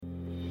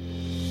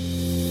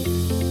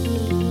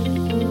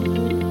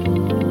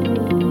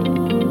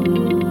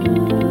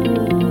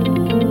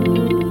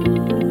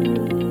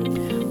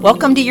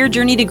Welcome to Your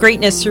Journey to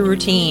Greatness Through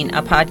Routine,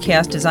 a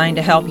podcast designed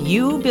to help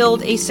you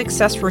build a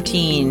success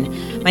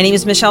routine. My name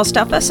is Michelle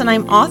Steffes, and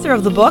I'm author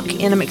of the book,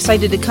 and I'm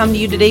excited to come to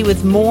you today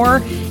with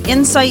more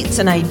insights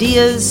and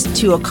ideas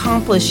to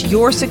accomplish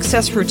your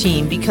success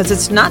routine, because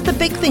it's not the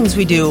big things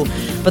we do,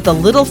 but the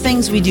little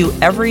things we do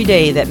every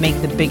day that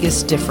make the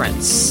biggest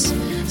difference.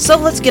 So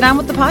let's get on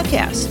with the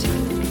podcast.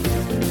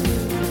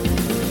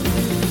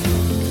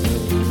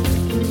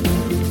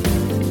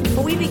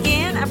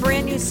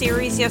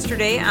 Series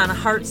yesterday on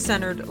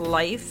heart-centered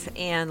life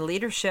and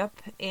leadership,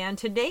 and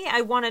today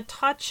I want to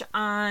touch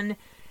on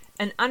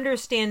an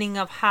understanding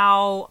of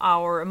how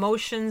our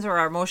emotions or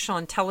our emotional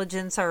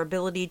intelligence, our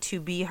ability to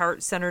be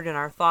heart-centered in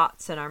our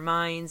thoughts and our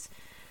minds,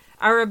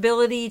 our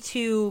ability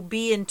to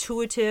be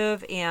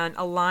intuitive and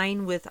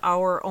align with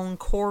our own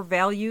core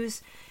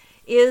values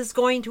is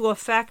going to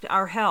affect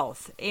our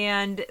health.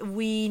 And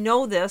we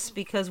know this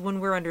because when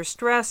we're under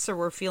stress or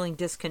we're feeling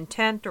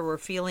discontent or we're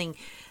feeling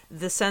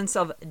the sense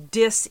of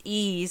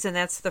dis-ease, and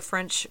that's the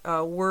French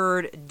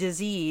word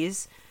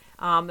disease.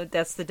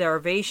 That's the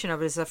derivation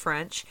of it as a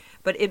French,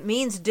 but it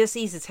means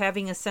dis-ease. It's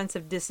having a sense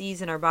of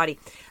dis-ease in our body.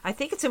 I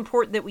think it's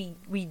important that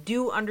we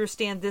do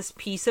understand this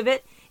piece of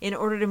it in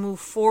order to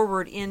move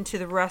forward into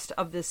the rest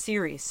of this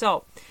series.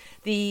 So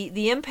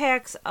the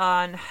impacts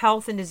on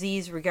health and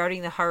disease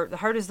regarding the heart. The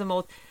heart is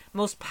the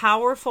most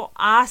powerful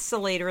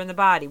oscillator in the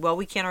body. Well,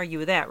 we can't argue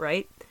with that,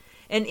 right?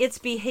 And its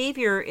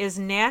behavior is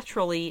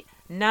naturally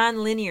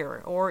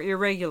nonlinear or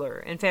irregular.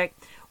 In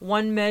fact,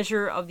 one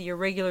measure of the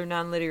irregular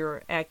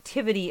nonlinear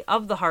activity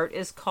of the heart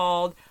is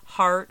called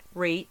heart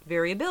rate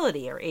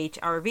variability, or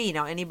HRV.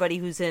 Now, anybody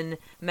who's in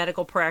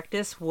medical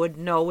practice would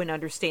know and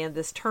understand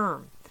this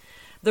term.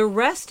 The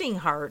resting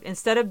heart,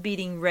 instead of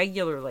beating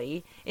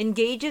regularly,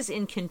 engages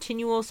in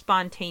continual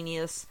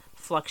spontaneous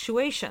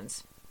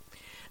fluctuations.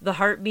 The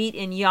heartbeat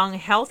in young,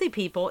 healthy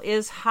people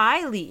is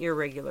highly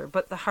irregular,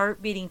 but the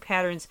heart beating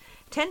patterns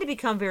tend to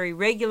become very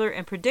regular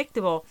and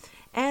predictable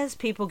as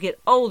people get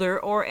older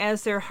or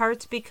as their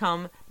hearts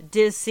become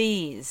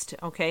diseased.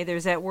 Okay,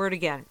 there's that word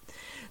again.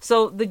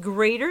 So the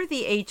greater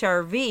the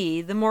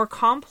HRV, the more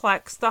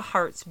complex the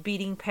heart's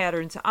beating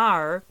patterns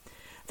are,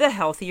 the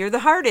healthier the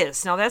heart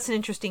is. Now, that's an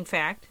interesting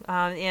fact,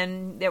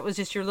 and that was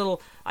just your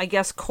little, I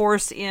guess,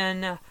 course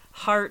in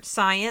heart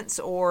science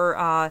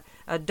or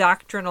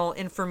doctrinal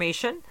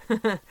information.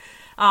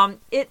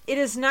 It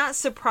is not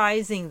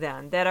surprising,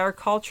 then, that our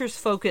culture's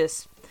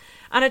focus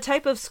on a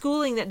type of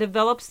schooling that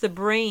develops the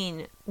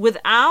brain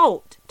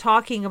without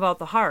talking about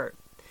the heart,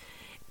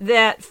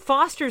 that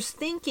fosters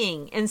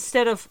thinking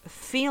instead of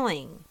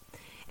feeling,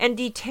 and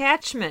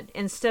detachment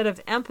instead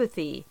of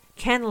empathy,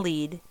 can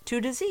lead to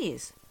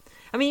disease.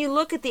 I mean, you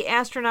look at the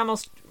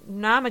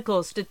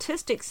astronomical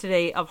statistics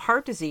today of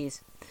heart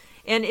disease,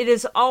 and it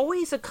is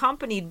always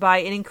accompanied by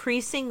an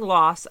increasing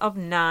loss of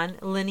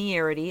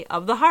non-linearity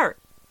of the heart.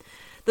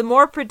 The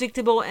more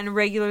predictable and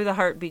regular the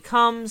heart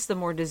becomes, the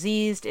more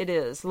diseased it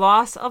is.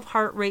 Loss of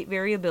heart rate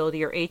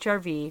variability, or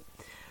HRV,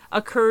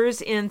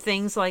 occurs in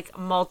things like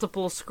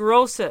multiple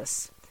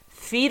sclerosis,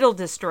 fetal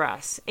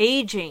distress,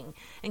 aging,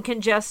 and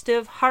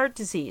congestive heart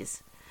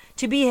disease.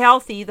 To be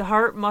healthy, the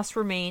heart must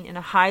remain in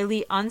a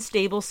highly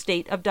unstable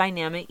state of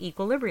dynamic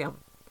equilibrium.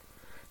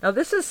 Now,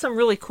 this is some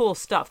really cool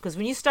stuff, because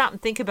when you stop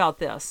and think about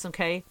this,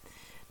 okay,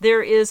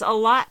 there is a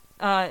lot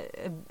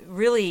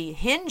really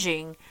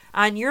hinging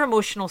on your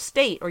emotional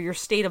state or your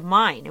state of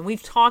mind. And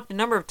we've talked a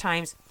number of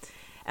times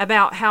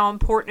about how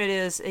important it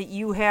is that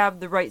you have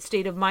the right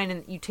state of mind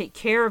and that you take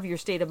care of your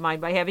state of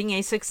mind by having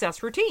a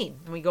success routine.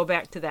 And we go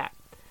back to that.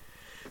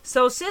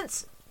 So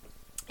since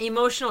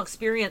emotional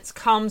experience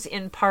comes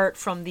in part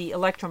from the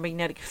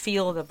electromagnetic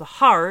field of the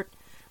heart,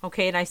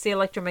 okay, and I say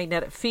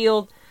electromagnetic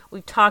field,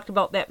 we've talked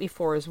about that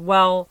before as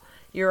well.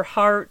 Your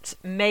heart's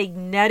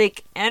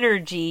magnetic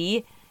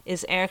energy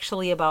is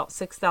actually about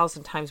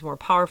 6,000 times more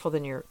powerful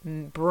than your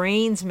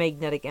brain's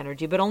magnetic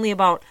energy, but only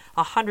about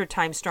 100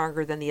 times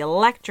stronger than the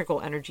electrical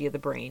energy of the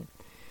brain.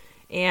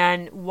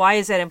 And why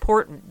is that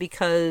important?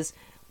 Because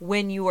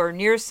when you are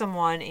near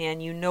someone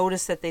and you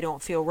notice that they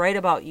don't feel right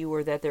about you,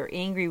 or that they're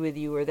angry with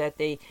you, or that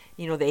they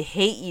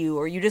hate you,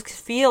 or you just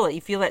feel it, you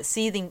feel that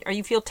seething, or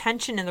you feel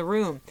tension in the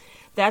room,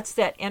 that's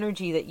that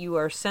energy that you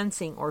are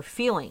sensing or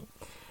feeling.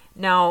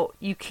 Now,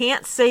 you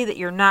can't say that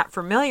you're not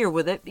familiar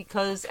with it,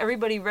 because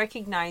everybody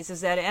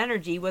recognizes that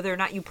energy, whether or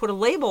not you put a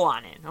label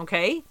on it,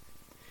 okay?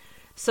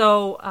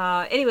 So,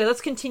 anyway,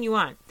 let's continue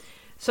on.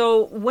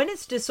 So, when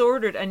it's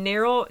disordered, a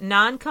narrow,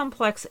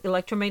 non-complex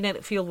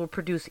electromagnetic field will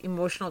produce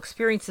emotional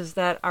experiences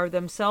that are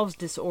themselves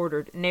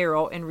disordered,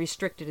 narrow, and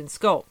restricted in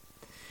scope.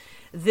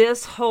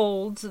 This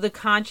holds the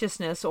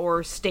consciousness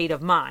or state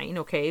of mind,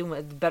 okay,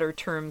 a better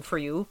term for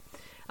you.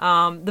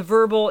 The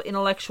verbal,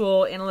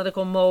 intellectual,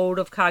 analytical mode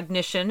of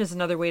cognition is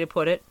another way to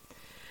put it,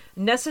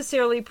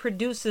 necessarily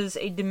produces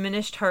a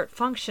diminished heart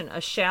function, a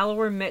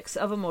shallower mix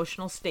of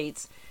emotional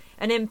states,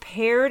 an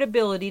impaired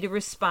ability to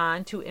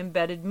respond to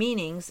embedded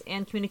meanings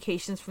and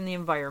communications from the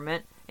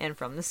environment and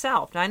from the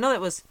self. Now, I know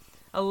that was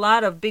a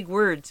lot of big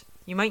words.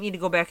 You might need to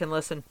go back and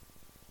listen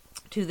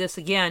to this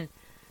again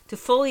to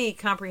fully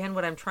comprehend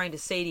what I'm trying to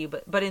say to you,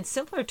 but in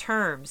simpler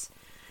terms,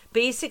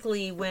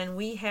 basically when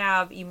we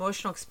have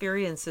emotional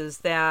experiences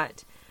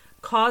that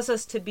cause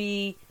us to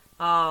be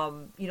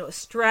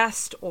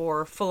stressed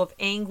or full of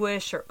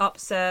anguish or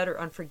upset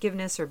or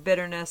unforgiveness or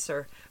bitterness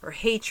or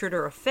hatred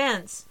or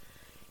offense,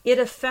 it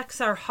affects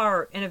our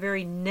heart in a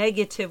very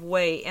negative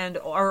way and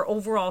our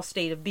overall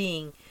state of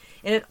being.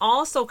 And it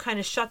also kind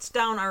of shuts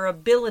down our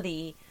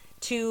ability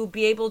to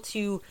be able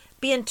to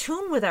be in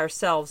tune with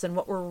ourselves and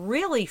what we're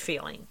really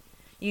feeling.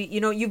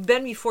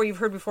 You've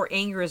heard before,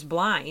 anger is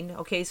blind.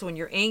 Okay, so when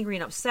you're angry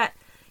and upset,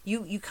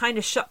 you kind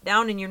of shut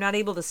down and you're not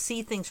able to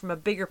see things from a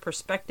bigger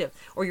perspective.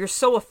 Or you're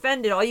so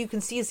offended, all you can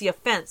see is the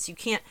offense. You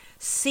can't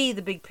see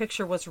the big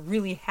picture, what's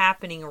really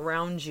happening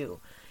around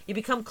you. You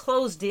become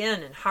closed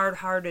in and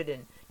hard-hearted,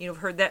 and you've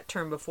heard that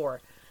term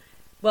before.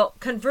 Well,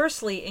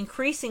 conversely,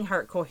 increasing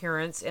heart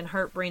coherence and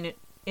heart-brain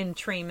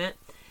entrainment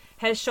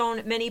has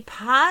shown many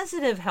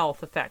positive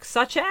health effects,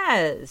 such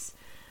as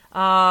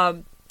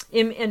an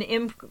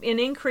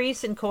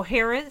increase in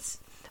coherence,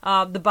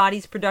 the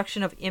body's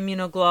production of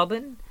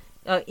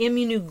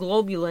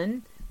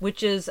immunoglobulin,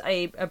 which is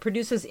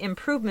produces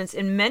improvements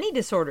in many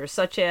disorders,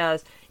 such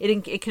as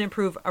it can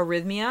improve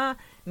arrhythmia,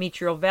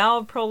 mitral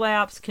valve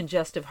prolapse,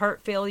 congestive heart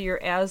failure,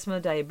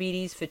 asthma,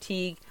 diabetes,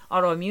 fatigue,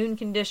 autoimmune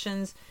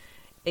conditions,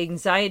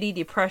 anxiety,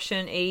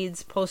 depression,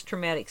 AIDS,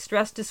 post-traumatic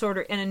stress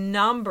disorder, and a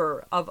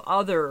number of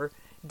other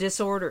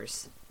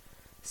disorders.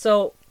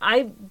 So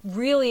I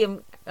really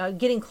am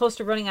getting close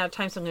to running out of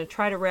time, so I'm going to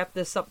try to wrap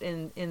this up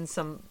in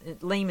some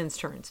layman's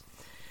terms.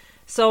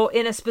 So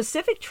in a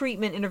specific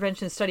treatment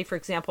intervention study, for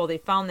example, they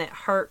found that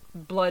heart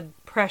blood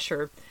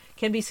pressure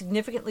can be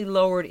significantly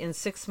lowered in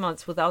 6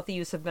 months without the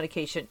use of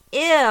medication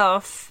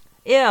if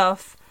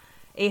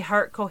a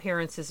heart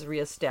coherence is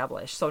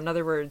reestablished. So in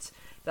other words,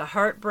 the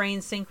heart-brain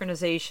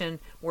synchronization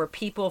where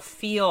people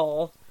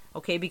feel,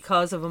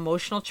 because of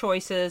emotional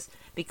choices,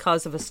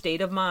 because of a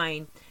state of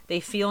mind, they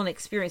feel and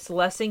experience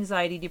less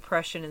anxiety,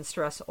 depression, and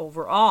stress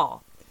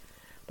overall.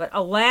 But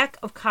a lack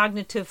of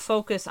cognitive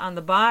focus on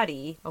the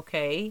body,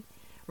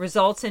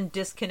 results in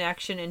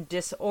disconnection and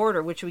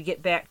disorder, which we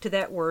get back to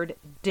that word,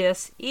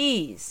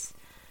 dis-ease.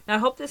 Now, I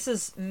hope this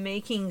is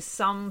making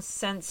some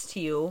sense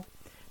to you.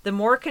 The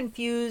more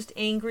confused,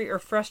 angry, or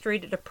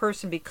frustrated a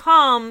person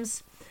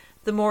becomes,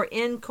 the more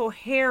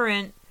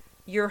incoherent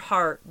your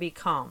heart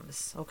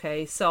becomes.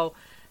 So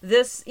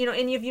this,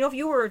 and if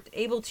you were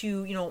able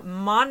to,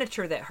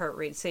 monitor that heart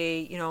rate,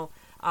 say,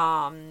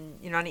 on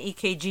an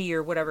EKG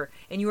or whatever,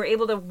 and you were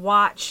able to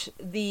watch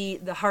the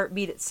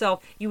heartbeat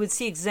itself, you would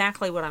see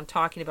exactly what I'm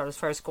talking about as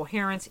far as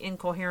coherence,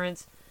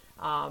 incoherence,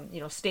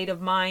 state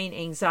of mind,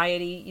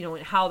 anxiety,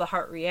 and how the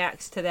heart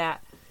reacts to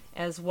that,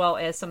 as well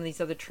as some of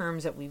these other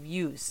terms that we've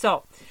used.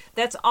 So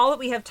that's all that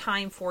we have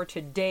time for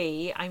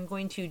today. I'm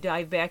going to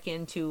dive back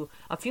into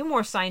a few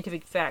more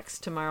scientific facts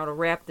tomorrow to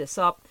wrap this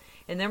up,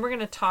 and then we're going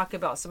to talk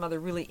about some other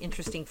really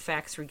interesting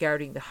facts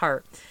regarding the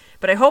heart.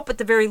 But I hope at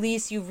the very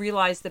least you've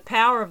realized the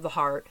power of the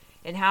heart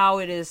and how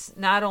it is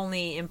not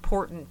only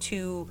important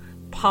to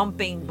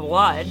pumping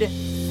blood,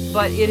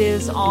 but it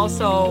is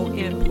also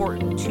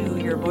important to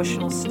your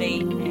emotional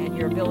state and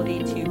your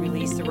ability to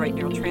release the right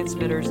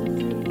neurotransmitters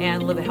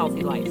and live a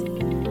healthy life.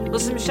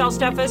 This is Michelle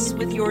Steffes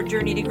with your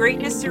Journey to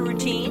Greatness Through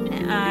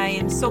Routine. I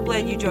am so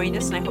glad you joined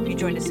us, and I hope you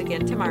join us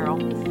again tomorrow.